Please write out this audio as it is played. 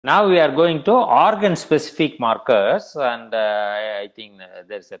Now we are going to organ specific markers, and I think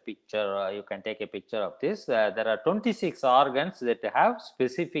there's a picture, you can take a picture of this. There are 26 organs that have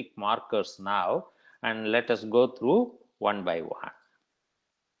specific markers now, and let us go through one by one.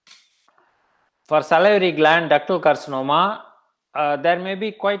 For salivary gland ductal carcinoma, there may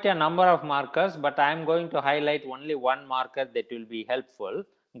be quite a number of markers, but I am going to highlight only one marker that will be helpful.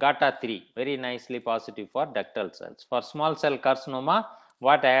 GATA3, very nicely positive for ductal cells. For small cell carcinoma,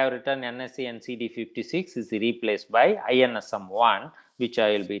 what I have written NSC and CD56 is replaced by INSM1, which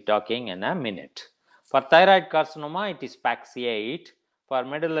I will be talking in a minute. For thyroid carcinoma, it is PAX8. For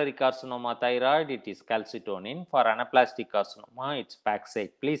medullary carcinoma thyroid, it is calcitonin. For anaplastic carcinoma, it's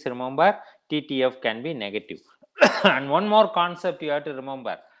PAX8. Please remember, TTF can be negative. And one more concept you have to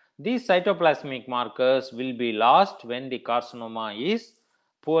remember. These cytoplasmic markers will be lost when the carcinoma is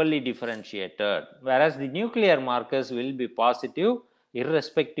poorly differentiated, whereas the nuclear markers will be positive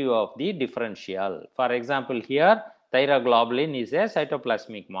irrespective of the differential. For example, here thyroglobulin is a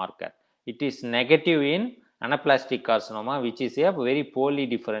cytoplasmic marker. It is negative in anaplastic carcinoma, which is a very poorly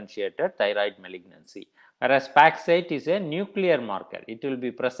differentiated thyroid malignancy. Whereas PAX8 is a nuclear marker. It will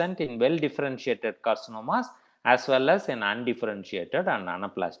be present in well differentiated carcinomas as well as in undifferentiated and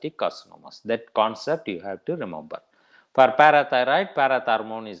anaplastic carcinomas. That concept you have to remember. For parathyroid,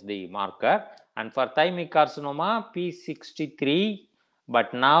 parathormone is the marker, and for thymic carcinoma, P63,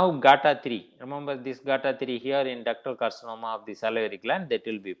 but now GATA3. Remember this GATA3 here in ductal carcinoma of the salivary gland, that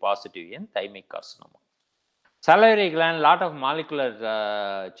will be positive in thymic carcinoma. Salivary gland, lot of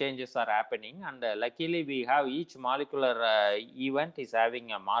molecular changes are happening, and luckily we have each molecular event is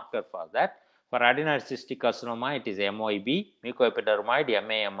having a marker for that. For adenoid cystic carcinoma, it is MYB, mucoepidermoid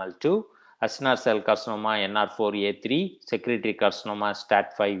MAML2, acinar cell carcinoma NR4A3, secretory carcinoma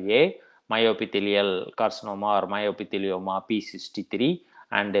STAT5A, myoepithelial carcinoma or myoepithelioma P63,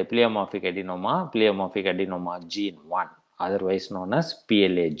 and pleomorphic adenoma gene 1, otherwise known as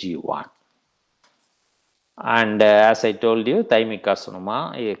PLAG1. And as I told you, thymic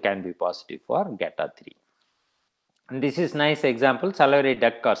carcinoma can be positive for GATA3. And this is nice example, salivary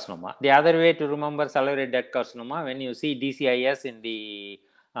duct carcinoma. The other way to remember salivary duct carcinoma, when you see DCIS in the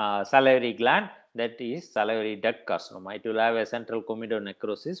salivary gland, that is salivary duct carcinoma. It will have a central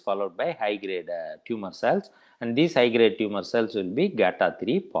comedonecrosis followed by high grade tumor cells, and these high grade tumor cells will be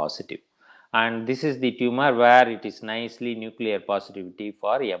GATA3 positive. And this is the tumor where it is nicely nuclear positivity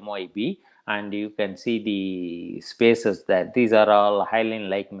for MYB, and you can see the spaces that these are all hyaline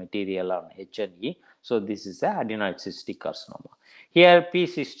like material on HNE. So this is a adenoid cystic carcinoma. Here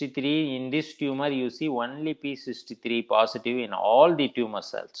P63, in this tumor you see only P63 positive in all the tumor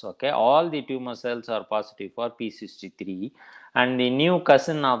cells. Okay, all the tumor cells are positive for P63, and the new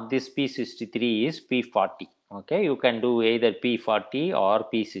cousin of this P63 is P40. Okay, you can do either P40 or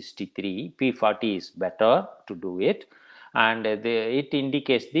P63. P40 is better to do it, and it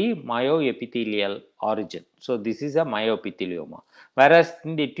indicates the myoepithelial origin. So this is a myoepithelioma. Whereas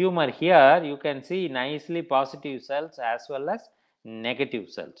in the tumor here, you can see nicely positive cells as well as negative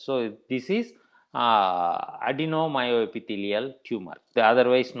cells. So this is adenomyoepithelial tumor, the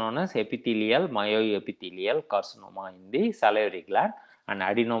otherwise known as epithelial myoepithelial carcinoma in the salivary gland, and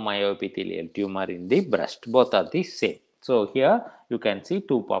adenomyoepithelial tumor in the breast. Both are the same. So here you can see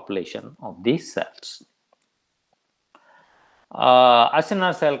two population of these cells.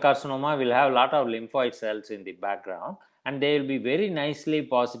 Acinar cell carcinoma will have a lot of lymphoid cells in the background, and they will be very nicely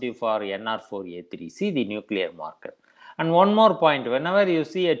positive for NR4A3. See the nuclear marker. And one more point, whenever you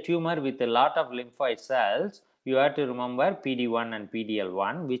see a tumor with a lot of lymphoid cells, you have to remember PD1 and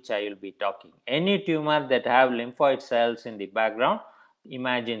PDL1, which I will be talking. Any tumor that have lymphoid cells in the background,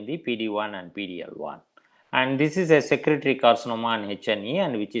 imagine the PD1 and PDL1. And this is a secretory carcinoma on HNE,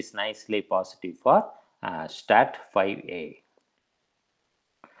 and which is nicely positive for STAT5A.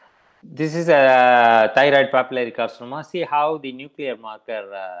 This is a thyroid papillary carcinoma. See how the nuclear marker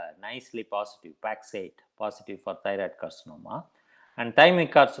nicely positive, PAX8 positive for thyroid carcinoma. And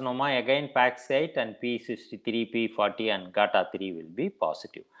thymic carcinoma, again PAX8 and P63, P40 and GATA3 will be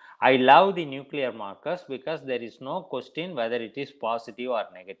positive. I love the nuclear markers because there is no question whether it is positive or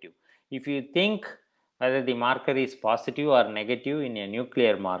negative. If you think whether the marker is positive or negative in a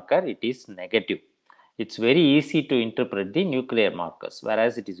nuclear marker, it is negative. It's very easy to interpret the nuclear markers,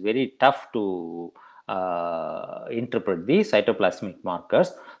 whereas it is very tough to interpret the cytoplasmic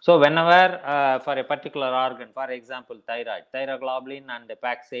markers. So whenever for a particular organ, for example thyroid, thyroglobulin and the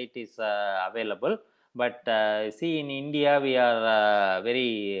PAX8 is available, but see in India we are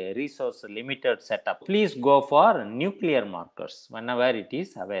very resource limited setup. Please go for nuclear markers whenever it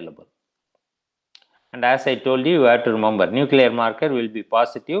is available. And as I told you, you have to remember nuclear marker will be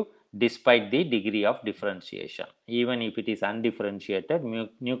positive despite the degree of differentiation. Even if it is undifferentiated,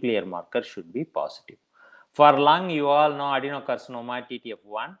 nuclear marker should be positive. For lung, you all know adenocarcinoma,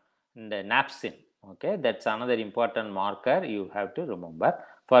 TTF1 and napsin. Okay, that's another important marker you have to remember.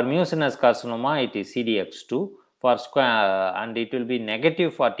 For mucinous carcinoma, it is CDX2 for and it will be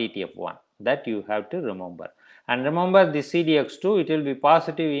negative for TTF1. That you have to remember. And remember the CDX2, it will be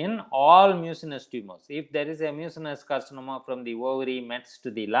positive in all mucinous tumors. If there is a mucinous carcinoma from the ovary mets to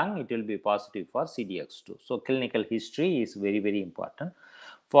the lung, it will be positive for CDX2. So, clinical history is very, very important.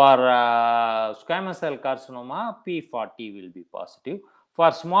 For squamous cell carcinoma, P40 will be positive.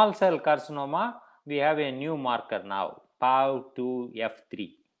 For small cell carcinoma, we have a new marker now,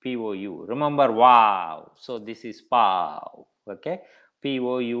 POU2F3, POU. Remember, wow. So, this is POU, okay.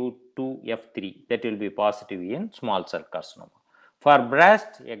 POU2F3, that will be positive in small cell carcinoma. For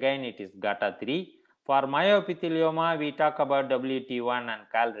breast, again it is GATA3. For myoepithelioma, we talk about WT1 and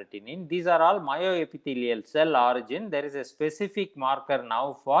calretinin. These are all myoepithelial cell origin. There is a specific marker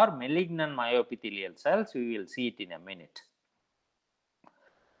now for malignant myoepithelial cells. We will see it in a minute.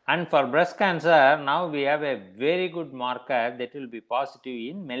 And for breast cancer, now we have a very good marker that will be positive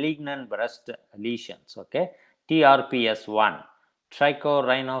in malignant breast lesions. Okay, TRPS1,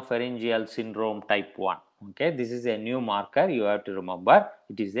 trichorhinopharyngeal syndrome type 1. Okay, this is a new marker you have to remember.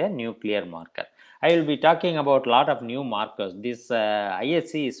 It is a nuclear marker. I will be talking about a lot of new markers. This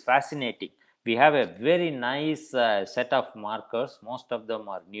IHC is fascinating. We have a very nice set of markers. Most of them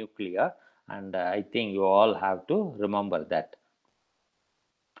are nuclear, and I think you all have to remember that.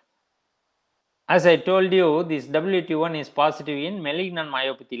 As I told you, this WT1 is positive in malignant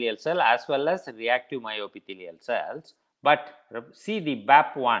myoepithelial cell as well as reactive myoepithelial cells. But see the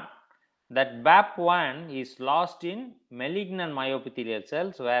BAP1, that BAP1 is lost in malignant myoepithelial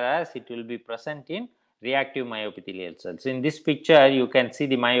cells, whereas it will be present in reactive myoepithelial cells. In this picture, you can see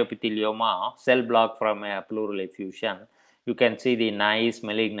the myoepithelioma cell block from a pleural effusion. You can see the nice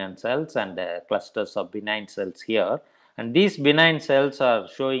malignant cells and clusters of benign cells here. And these benign cells are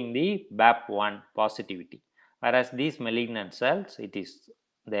showing the BAP1 positivity, whereas these malignant cells,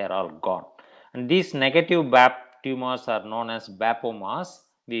 they are all gone. And these negative BAP tumors are known as BAPomas.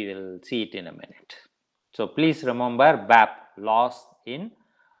 We will see it in a minute. So, please remember BAP loss in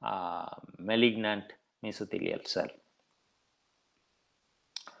malignant mesothelial cell.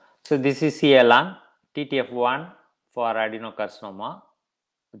 So, this is CLN, TTF1 for adenocarcinoma.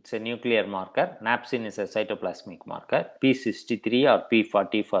 It's a nuclear marker. Napsin is a cytoplasmic marker. P63 or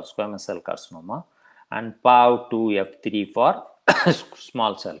P40 for squamous cell carcinoma, and POU2F3 for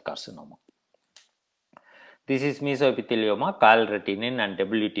small cell carcinoma. This is mesoepithelioma, calretinin and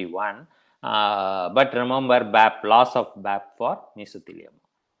WT1. But remember BAP, loss of BAP for mesothelioma.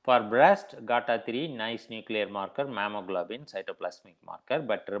 For breast, GATA3, nice nuclear marker, mammoglobin, cytoplasmic marker.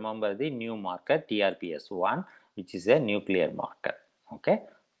 But remember the new marker, TRPS1, which is a nuclear marker. Okay.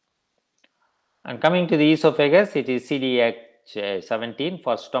 And coming to the esophagus, it is CDH17.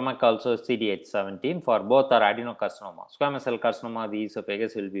 For stomach also CDH17. For both are adenocarcinoma. Squamous cell carcinoma, the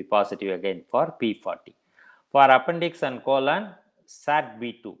esophagus will be positive again for P40. For appendix and colon,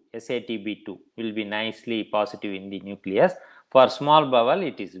 SATB2, SATB2 will be nicely positive in the nucleus. For small bowel,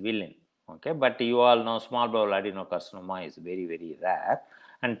 it is Wilin. Okay, but you all know small bowel adenocarcinoma is very, very rare.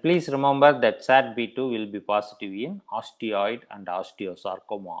 And please remember that SATB2 will be positive in osteoid and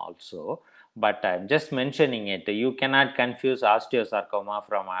osteosarcoma also. But I am just mentioning it. You cannot confuse osteosarcoma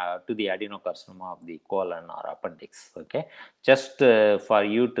from to the adenocarcinoma of the colon or appendix. Okay, just for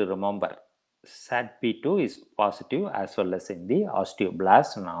you to remember, SATB2 is positive as well as in the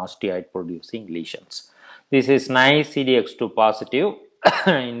osteoblast and osteoid producing lesions. This is nice CDX2 positive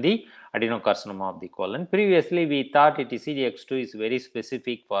in the adenocarcinoma of the colon. Previously, we thought it is CDX2 is very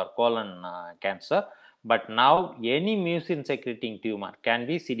specific for colon cancer. But now any mucin secreting tumor can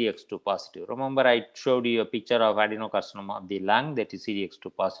be CDX2 positive. Remember, I showed you a picture of adenocarcinoma of the lung, that is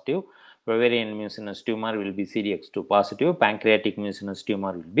CDX2 positive. Ovarian mucinous tumor will be CDX2 positive. Pancreatic mucinous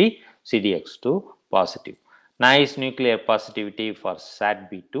tumor will be CDX2 positive. Nice nuclear positivity for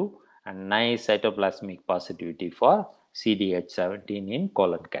SATB2 and nice cytoplasmic positivity for CDH17 in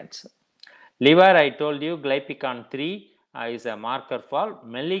colon cancer. Liver, I told you, glypican 3 is a marker for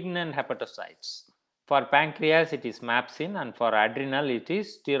malignant hepatocytes. For pancreas, it is mapsin, and for adrenal, it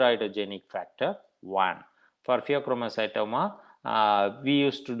is steroidogenic factor 1. For pheochromocytoma, we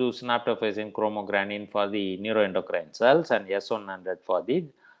used to do synaptophysin chromogranin for the neuroendocrine cells and S100 for the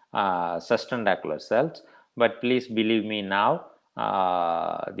sustentacular cells. But please believe me now,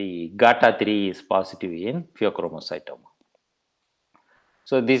 the GATA3 is positive in pheochromocytoma.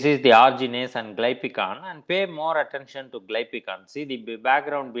 So this is the arginase and glypican, and pay more attention to glypican. See, the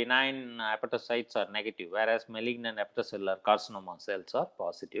background benign hepatocytes are negative, whereas malignant hepatocellular carcinoma cells are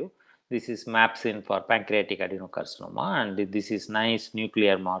positive. This is MAPSIN for pancreatic adenocarcinoma, and this is nice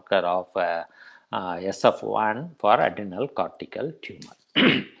nuclear marker of SF1 for adrenal cortical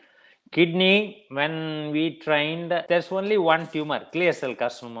tumor. Kidney, when we trained, there's only one tumor, clear cell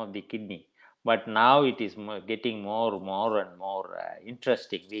carcinoma of the kidney. But now it is getting more and more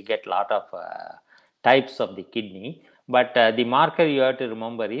interesting. We get lot of types of the kidney, but the marker you have to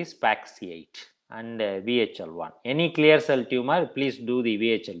remember is PAX8 and VHL1. Any clear cell tumor, please do the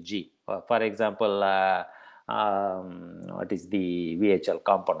VHLG. For example, what is the VHL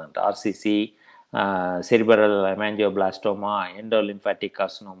component? RCC, cerebral hemangioblastoma, endolymphatic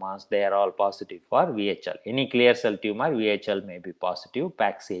carcinomas, they are all positive for VHL. Any clear cell tumor, VHL may be positive,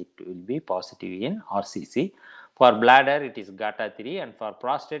 PAX8 will be positive in RCC. For bladder, it is GATA3, and for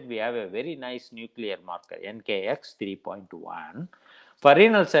prostate, we have a very nice nuclear marker, NKX 3.1. For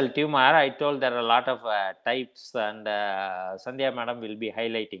renal cell tumor, I told there are a lot of types, and Sandhya madam will be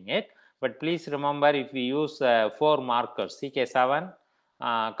highlighting it. But please remember, if we use 4 markers, CK7,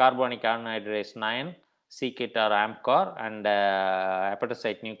 carbonic anhydrase 9, c-KIT or AMCOR, and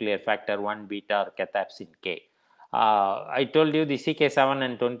hepatocyte nuclear factor 1 beta or cathepsin K. I told you the CK7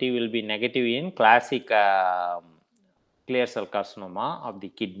 and 20 will be negative in classic clear cell carcinoma of the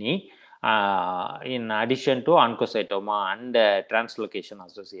kidney, in addition to oncocytoma and translocation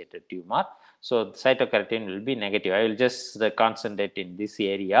associated tumor. So cytokeratin will be negative. I will just concentrate in this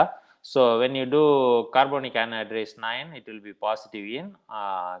area. So when you do carbonic anhydrase 9, it will be positive in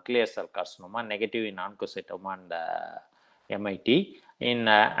clear cell carcinoma, negative in oncocytoma and MIT. In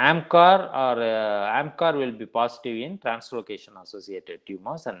AMCOR AMCOR will be positive in translocation associated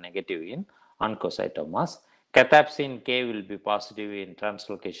tumors and negative in oncocytomas. Cathepsin K will be positive in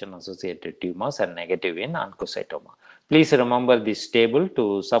translocation associated tumors and negative in oncocytoma. Please remember this table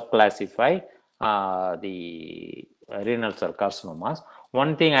to subclassify the renal cell carcinomas.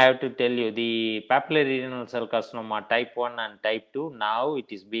 One thing I have to tell you, the papillary renal cell carcinoma type 1 and type 2, now it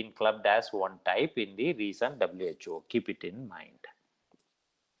is being clubbed as one type in the recent WHO. Keep it in mind.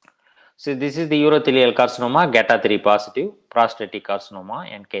 So this is the urothelial carcinoma, GATA3 positive, prostatic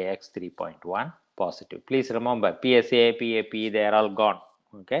carcinoma, NKX 3.1 positive. Please remember, PSA, PAP, they are all gone.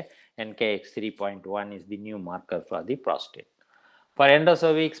 Okay, NKX 3.1 is the new marker for the prostate. For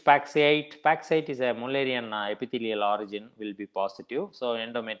endocervix, PAX8 is a Mullerian epithelial origin, will be positive. So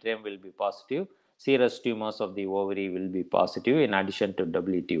endometrium will be positive. Serous tumors of the ovary will be positive in addition to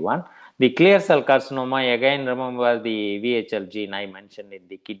WT1. The clear cell carcinoma, again remember the VHL gene I mentioned in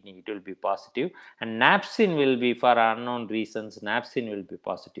the kidney, it will be positive. And napsin will be, for unknown reasons, napsin will be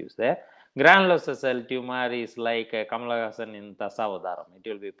positive there. Granulosa cell tumor is like Kamala Hassan in Tasavadaram. It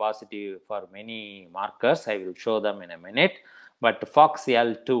will be positive for many markers. I will show them in a minute. But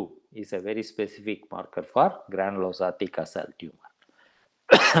FOXL2 is a very specific marker for granulosa theca cell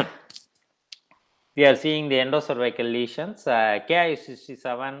tumor. We are seeing the endocervical lesions.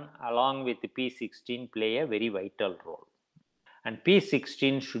 Ki67 along with P16 play a very vital role. And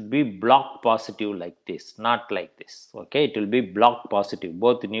P16 should be block positive like this, not like this. Okay, it will be block positive,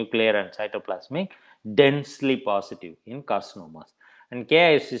 both nuclear and cytoplasmic, densely positive in carcinomas. And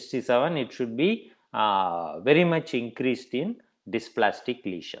Ki67, it should be very much increased in dysplastic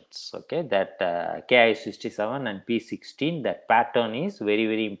lesions. Okay, that Ki67 and P16, that pattern is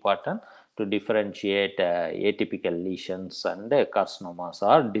very important to differentiate atypical lesions and carcinomas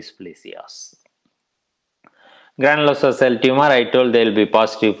or dysplasias. Granulosa cell tumor, I told they will be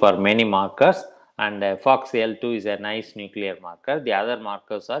positive for many markers, and FOXL2 is a nice nuclear marker. The other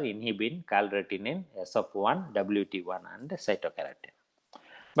markers are inhibin, calretinin, SF1, WT1 and cytokeratin.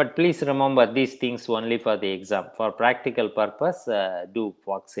 But please remember these things only for the exam. For practical purpose, do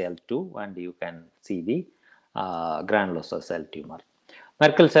FOXL2 and you can see the granulosa cell tumor.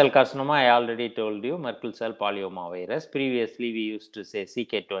 Merkel cell carcinoma, I already told you, Merkel cell polyomavirus. Previously, we used to say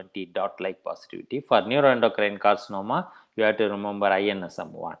CK20 dot-like positivity. For neuroendocrine carcinoma, you have to remember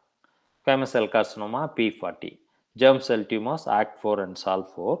INSM1. Squamous cell carcinoma, P40. Germ cell tumors, ACT4 and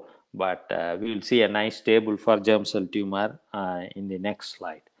SAL4. But we will see a nice table for germ cell tumor in the next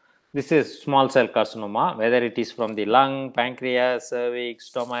slide. This is small cell carcinoma, whether it is from the lung, pancreas, cervix,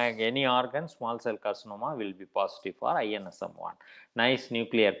 stomach, any organ, small cell carcinoma will be positive for INSM1. Nice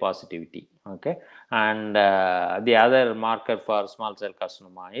nuclear positivity. Okay, and the other marker for small cell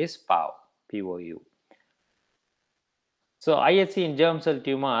carcinoma is POU. So IHC in germ cell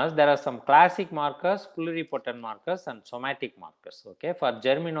tumors, there are some classic markers, pluripotent markers and somatic markers. Okay, for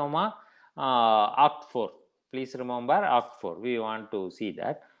germinoma, ACT4. Please remember OCT4. We want to see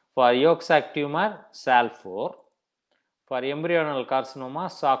that. For yolk sac tumor, SAL4. For embryonal carcinoma,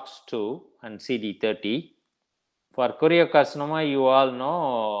 SOX2 and CD30. For choriocarcinoma, you all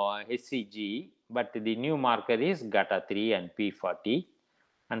know HCG, but the new marker is GATA3 and P40.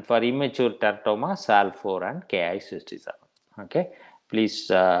 And for immature teratoma, SAL4 and Ki67. Okay,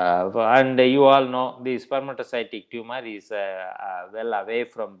 please, and you all know the spermatocytic tumor is well away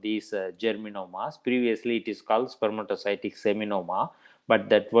from these germinomas. Previously, it is called spermatocytic seminoma, but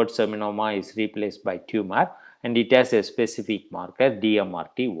that word seminoma is replaced by tumor, and it has a specific marker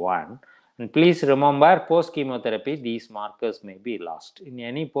DMRT1. And please remember, post chemotherapy, these markers may be lost. In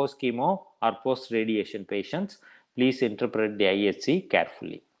any post chemo or post radiation patients, please interpret the IHC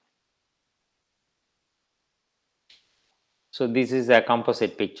carefully. So this is a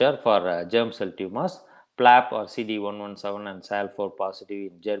composite picture for germ cell tumors, PLAP or CD117 and SAL4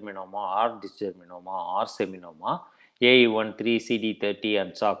 positive in germinoma or dysgerminoma or seminoma, AE13, CD30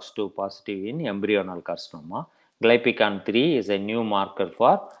 and SOX2 positive in embryonal carcinoma. Glypican 3 is a new marker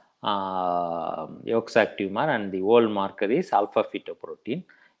for yolk sac tumor, and the old marker is alpha fetoprotein.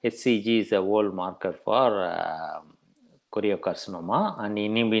 HCG is a old marker for choriocarcinoma, and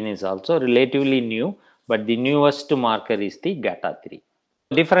inhibin is also relatively new, but the newest marker is the GATA3.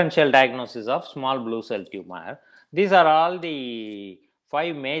 Differential diagnosis of small blue cell tumor. These are all the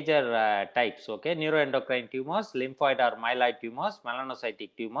 5 major types. Okay, neuroendocrine tumors, lymphoid or myeloid tumors, melanocytic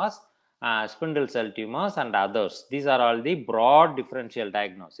tumors, spindle cell tumors, and others. These are all the broad differential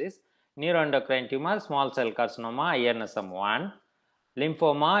diagnosis. Neuroendocrine tumor, small cell carcinoma, INSM1.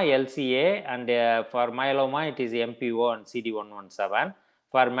 Lymphoma, LCA, and for myeloma it is MPO and CD117.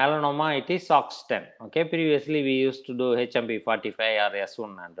 For melanoma it is SOX10. Okay, previously we used to do HMP45 or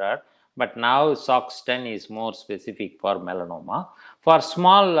S100, but now SOX10 is more specific for melanoma. For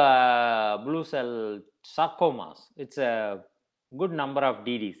small blue cell sarcomas, it's a good number of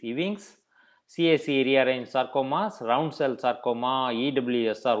DDs. Ewing's, CAC rearranged sarcomas, round cell sarcoma,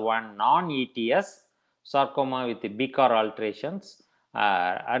 EWSR1 non-ETS, sarcoma with the BCAR alterations.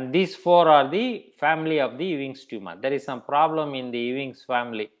 And these 4 are the family of the Ewing's tumor. There is some problem in the Ewing's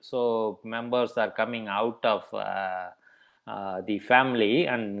family, so members are coming out of the family,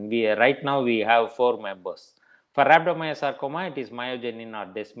 and right now we have 4 members. For rhabdomyosarcoma, it is myogenin or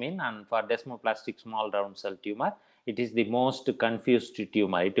desmin, and for desmoplastic small round cell tumor, it is the most confused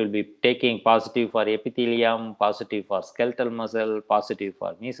tumor. It will be taking positive for epithelium, positive for skeletal muscle, positive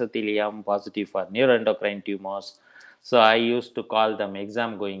for mesothelium, positive for neuroendocrine tumors. So I used to call them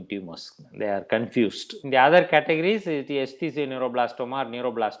exam going tumors. They are confused. In the other categories, it is HTC neuroblastoma,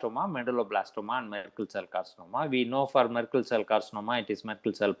 neuroblastoma, medulloblastoma, and Merkel cell carcinoma. We know for Merkel cell carcinoma, it is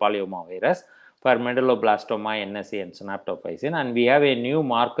Merkel cell polyomavirus. For medulloblastoma, NSA and synaptophysin. And we have a new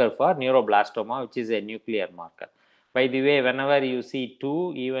marker for neuroblastoma, which is a nuclear marker. By the way, whenever you see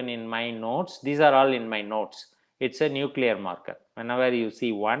 2, even in my notes, these are all in my notes. It's a nuclear marker. Whenever you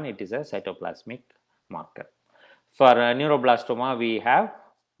see 1, it is a cytoplasmic marker. For neuroblastoma, we have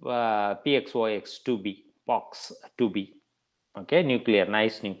PXOX2B, POX2B. Okay, nuclear,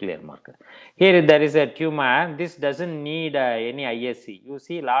 nice nuclear marker. Here there is a tumor. This doesn't need any ISC. You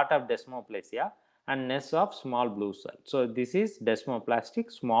see a lot of desmoplasia and nests of small blue cell. So this is desmoplastic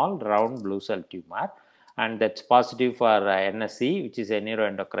small round blue cell tumor, and that's positive for NSC, which is a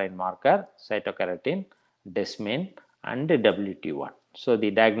neuroendocrine marker, cytokeratin, desmin, and WT1. So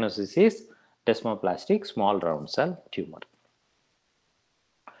the diagnosis is desmoplastic small round cell tumor.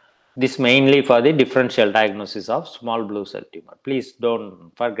 This mainly for the differential diagnosis of small blue cell tumor. Please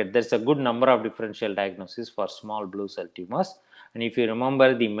don't forget, there's a good number of differential diagnoses for small blue cell tumors, and if you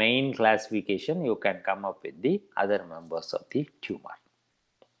remember the main classification, you can come up with the other members of the tumor.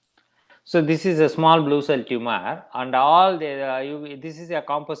 So this is a small blue cell tumor, and all the this is a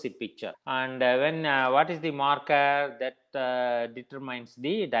composite picture, and what is the marker that determines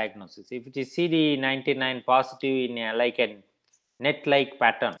the diagnosis? If it is CD99 positive in like a net-like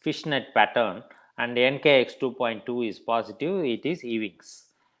pattern, fishnet pattern, and NKX2.2 is positive, it is Ewing's.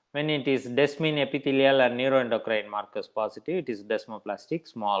 When it is desmin, epithelial, and neuroendocrine markers positive, it is desmoplastic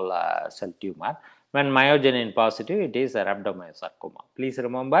small cell tumor. When myogenin positive, it is a rhabdomyosarcoma. Please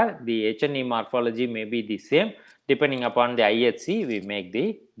remember, the H&E morphology may be the same. Depending upon the IHC, we make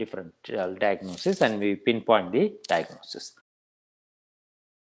the differential diagnosis and we pinpoint the diagnosis.